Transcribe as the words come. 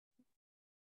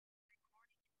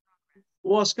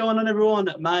What's going on,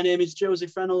 everyone? My name is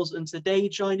Joseph Reynolds, and today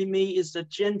joining me is the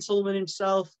gentleman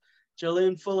himself,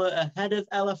 Jalin Fuller, ahead of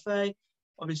LFA.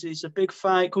 Obviously, it's a big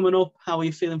fight coming up. How are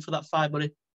you feeling for that fight,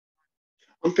 buddy?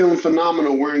 I'm feeling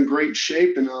phenomenal. We're in great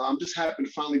shape, and I'm just happy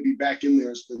to finally be back in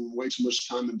there. It's been way too much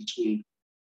time in between.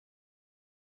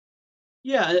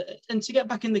 Yeah, and to get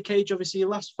back in the cage, obviously, your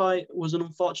last fight was an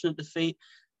unfortunate defeat,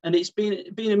 and it's been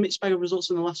a mixed bag of results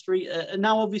in the last three. And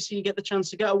now, obviously, you get the chance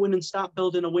to get a win and start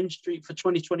building a win streak for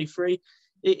 2023.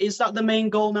 Is that the main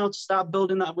goal now, to start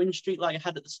building that win streak like you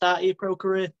had at the start of your pro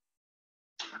career?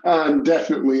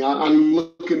 Definitely. I'm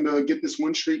looking to get this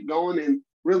win streak going and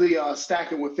really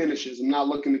stack it with finishes. I'm not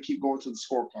looking to keep going to the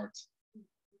scorecards.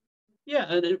 Yeah,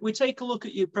 and we take a look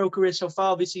at your pro career so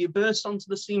far. Obviously, you burst onto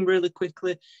the scene really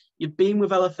quickly. You've been with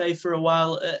LFA for a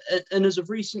while, and as of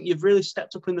recent, you've really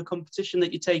stepped up in the competition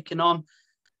that you're taking on.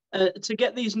 To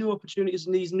get these new opportunities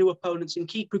and these new opponents and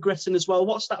keep progressing as well,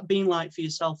 what's that been like for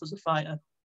yourself as a fighter?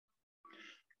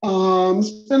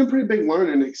 It's been a pretty big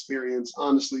learning experience,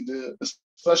 honestly,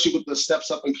 especially with the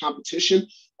steps up in competition.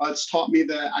 It's taught me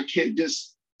that I can't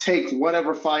just take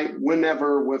whatever fight,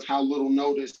 whenever, with how little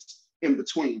notice in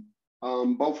between.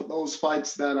 Both of those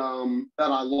fights that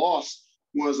I lost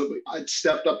I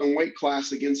stepped up in weight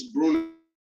class against Bruno,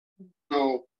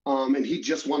 and he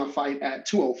just won a fight at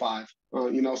 205.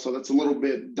 So that's a little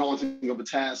bit daunting of a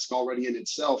task already in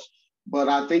itself. But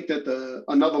I think that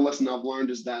another lesson I've learned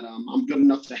is that I'm good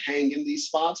enough to hang in these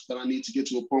spots, but I need to get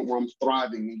to a point where I'm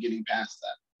thriving and getting past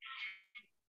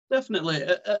that. Definitely.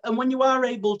 And when you are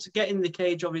able to get in the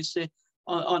cage, obviously,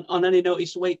 on any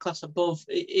noticed weight class above,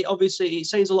 it obviously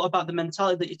says a lot about the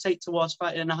mentality that you take towards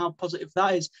fighting and how positive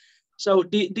that is. So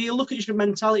do you look at your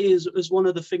mentality as one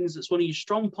of the things that's one of your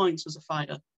strong points as a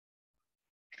fighter?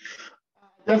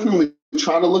 Definitely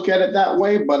try to look at it that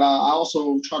way, but I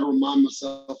also try to remind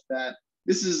myself that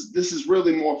this is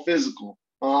really more physical.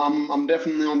 I'm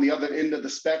definitely on the other end of the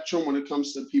spectrum when it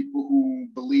comes to people who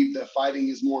believe that fighting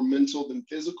is more mental than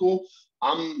physical.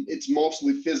 It's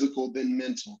mostly physical than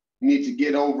mental. You need to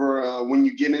get over when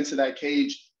you get into that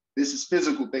cage. This is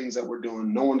physical things that we're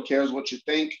doing. No one cares what you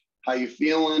think, how you're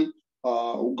feeling.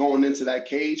 Going into that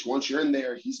cage, once you're in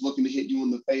there, he's looking to hit you in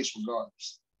the face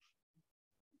regardless.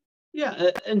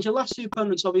 Yeah, and your last two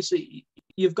opponents, obviously,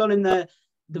 you've gone in there,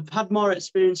 they've had more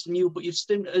experience than you, but you've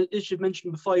still, as you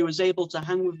mentioned before, you was able to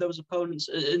hang with those opponents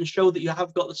and show that you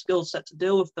have got the skill set to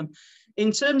deal with them.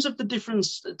 In terms of the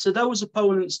difference to those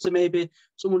opponents to maybe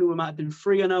someone who might have been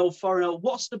 3-0, 4-0,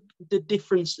 what's the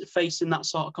difference facing that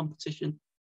sort of competition?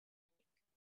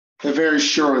 They're very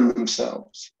sure in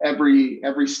themselves. Every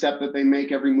step that they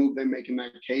make, every move they make in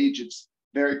that cage, it's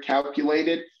very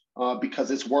calculated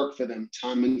because it's worked for them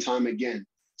time and time again.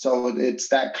 So it's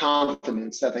that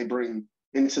confidence that they bring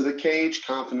into the cage,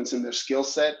 confidence in their skill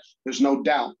set. There's no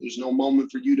doubt. There's no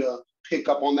moment for you to pick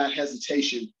up on that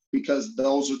hesitation because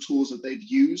those are tools that they've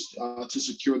used to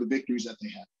secure the victories that they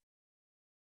have.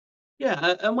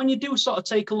 Yeah, and when you do sort of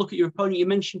take a look at your opponent, you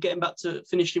mentioned getting back to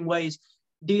finishing ways.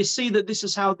 Do you see that this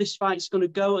is how this fight's going to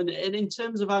go? And in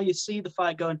terms of how you see the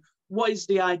fight going, what is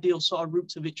the ideal sort of route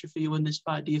to victory for you in this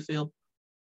fight, do you feel?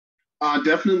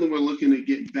 Definitely we're looking to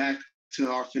get back to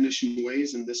our finishing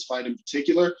ways in this fight in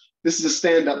particular. This is a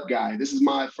stand-up guy. This is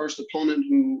my first opponent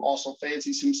who also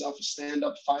fancies himself a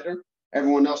stand-up fighter.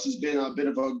 Everyone else has been a bit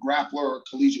of a grappler or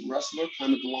collegiate wrestler,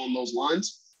 kind of along those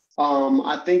lines.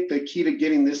 I think the key to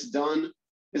getting this done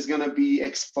is going to be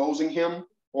exposing him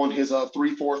on his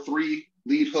 3-4-3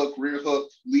 lead hook, rear hook,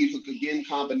 lead hook again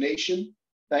combination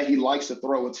that he likes to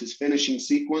throw. It's his finishing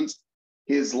sequence.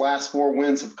 His last 4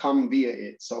 wins have come via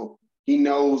it. So he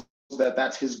knows that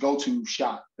that's his go-to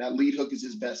shot. That lead hook is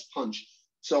his best punch.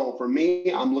 So for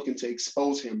me, I'm looking to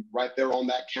expose him right there on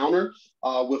that counter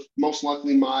with most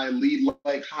likely my lead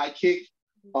leg high kick,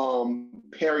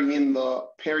 parrying or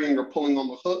pulling on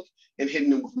the hook and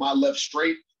hitting him with my left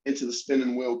straight into the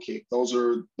spinning wheel kick. Those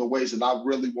are the ways that I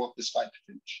really want this fight to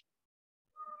finish.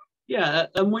 Yeah,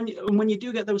 and when you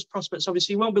do get those prospects,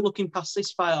 obviously you won't be looking past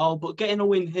this fight at all, but getting a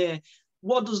win here,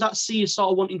 what does that see you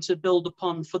sort of wanting to build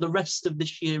upon for the rest of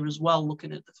this year as well,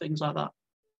 looking at the things like that?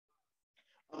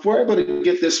 If we're able to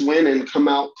get this win and come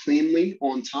out cleanly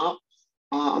on top,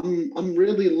 I'm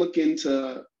really looking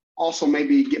to also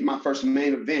maybe get my first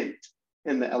main event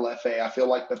in the LFA. I feel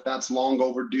like that's long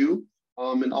overdue.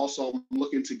 And also I'm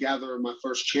looking to gather my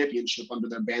first championship under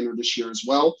their banner this year as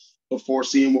well, before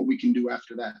seeing what we can do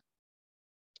after that.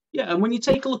 Yeah, and when you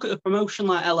take a look at a promotion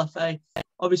like LFA,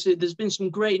 obviously there's been some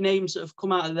great names that have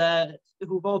come out of there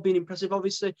who've all been impressive.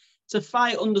 Obviously, to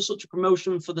fight under such a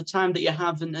promotion for the time that you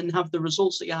have and have the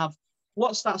results that you have,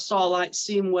 What's that sort of like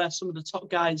seeing where some of the top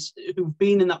guys who've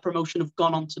been in that promotion have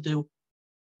gone on to do?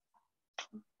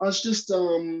 It's just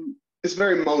it's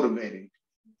very motivating.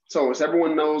 So as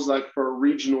everyone knows, like for a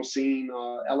regional scene,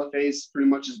 LFA is pretty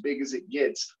much as big as it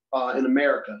gets in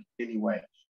America anyway.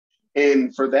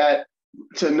 And for that,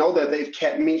 to know that they've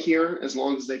kept me here as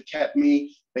long as they've kept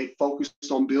me, they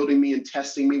focused on building me and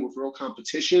testing me with real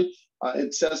competition.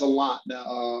 It says a lot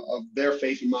of their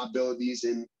faith in my abilities,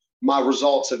 and my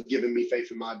results have given me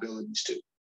faith in my abilities too.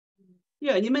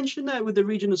 Yeah, and you mentioned there with the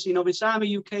regional scene. Obviously, I'm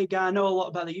a UK guy. I know a lot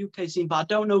about the UK scene, but I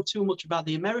don't know too much about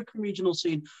the American regional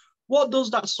scene. What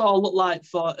does that sort of look like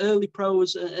for early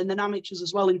pros and then amateurs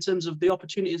as well in terms of the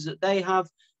opportunities that they have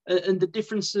and the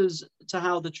differences to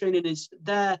how the training is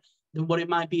there than what it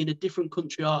might be in a different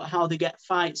country, or how they get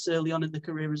fights early on in the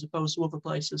career as opposed to other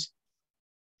places?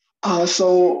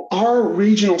 So our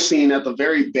regional scene at the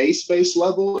very base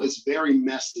level is very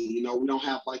messy. You know, we don't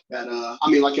have like that. I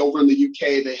mean, like over in the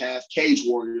UK, they have Cage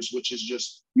Warriors, which is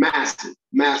just massive,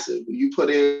 massive. You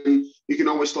can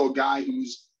always throw a guy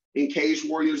who's in Cage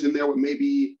Warriors in there with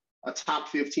maybe a top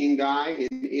 15 guy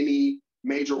in any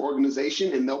major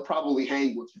organization, and they'll probably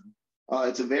hang with him.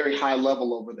 It's a very high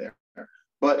level over there.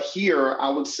 But here, I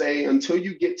would say until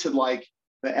you get to like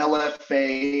the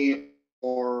LFA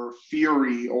or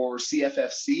Fury or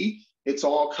CFFC, it's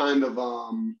all kind of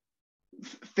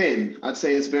thin. I'd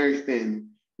say it's very thin.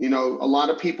 You know, a lot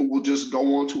of people will just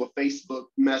go onto a Facebook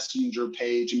Messenger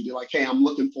page and be like, hey, I'm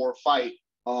looking for a fight.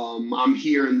 I'm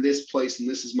here in this place and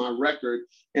this is my record.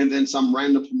 And then some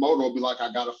random promoter will be like,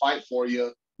 I got a fight for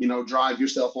you. You know, drive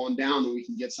yourself on down and we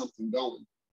can get something going.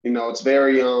 You know, it's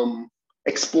very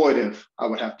exploitive, I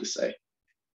would have to say.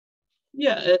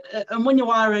 Yeah, and when you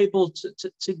are able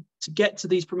to get to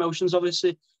these promotions,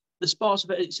 obviously the sport's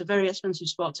it's a very expensive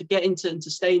sport to get into and to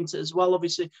stay into as well.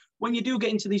 Obviously, when you do get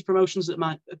into these promotions that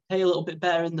might pay a little bit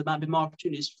better and there might be more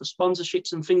opportunities for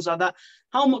sponsorships and things like that,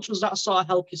 how much does that sort of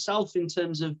help yourself in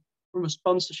terms of from a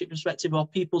sponsorship perspective or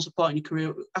people supporting your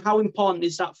career? How important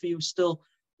is that for you still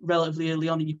relatively early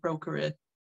on in your pro career?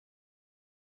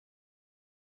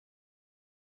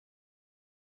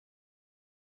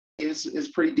 Is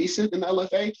pretty decent in the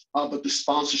LFA, but the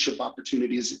sponsorship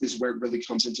opportunity is where it really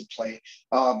comes into play.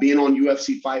 Being on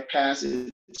UFC Fight Pass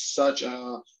is such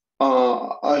a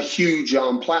huge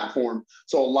platform.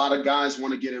 So a lot of guys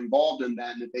want to get involved in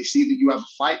that. And if they see that you have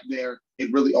a fight there,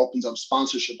 it really opens up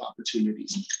sponsorship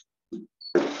opportunities.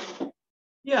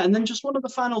 Yeah, and then just one of the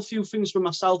final few things for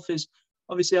myself is,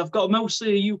 obviously, I've got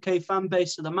mostly a UK fan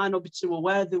base, so they might not be too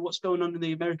aware of what's going on in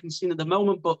the American scene at the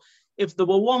moment. But if there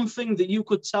were one thing that you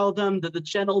could tell them that the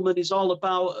gentleman is all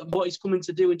about and what he's coming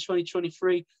to do in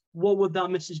 2023, what would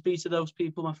that message be to those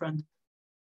people, my friend?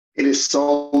 It is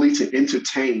solely to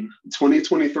entertain.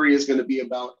 2023 is going to be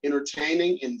about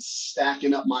entertaining and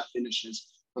stacking up my finishes.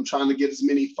 I'm trying to get as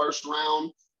many first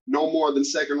round, no more than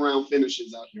second round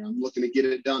finishes out here. I'm looking to get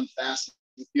it done fast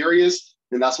and furious,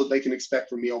 and that's what they can expect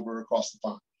from me over across the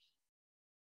pond.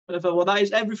 Well, that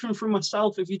is everything from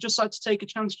myself. If you'd just like to take a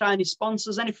chance, try any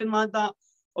sponsors, anything like that,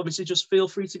 obviously just feel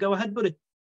free to go ahead, buddy.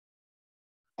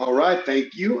 All right,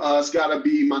 thank you. It's got to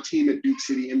be my team at Duke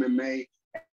City MMA.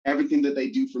 Everything that they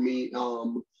do for me.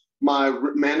 My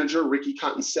manager, Ricky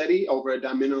Contensetti, over at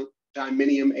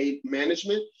Diminium 8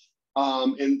 Management.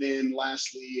 And then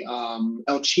lastly,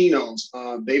 El Chino's.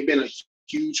 They've been a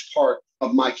huge part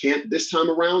of my camp this time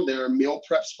around. They're a meal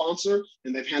prep sponsor,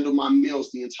 and they've handled my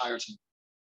meals the entire time.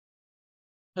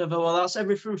 Well, that's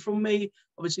everything from me.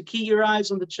 Obviously, keep your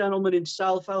eyes on the gentleman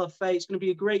himself, LFA. It's going to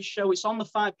be a great show. It's on the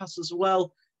Fight Pass as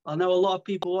well. I know a lot of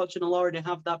people watching will already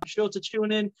have that. Be sure to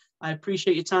tune in. I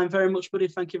appreciate your time very much, buddy.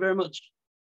 Thank you very much.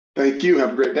 Thank you.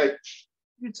 Have a great day.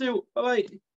 You too. Bye-bye.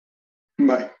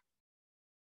 Bye.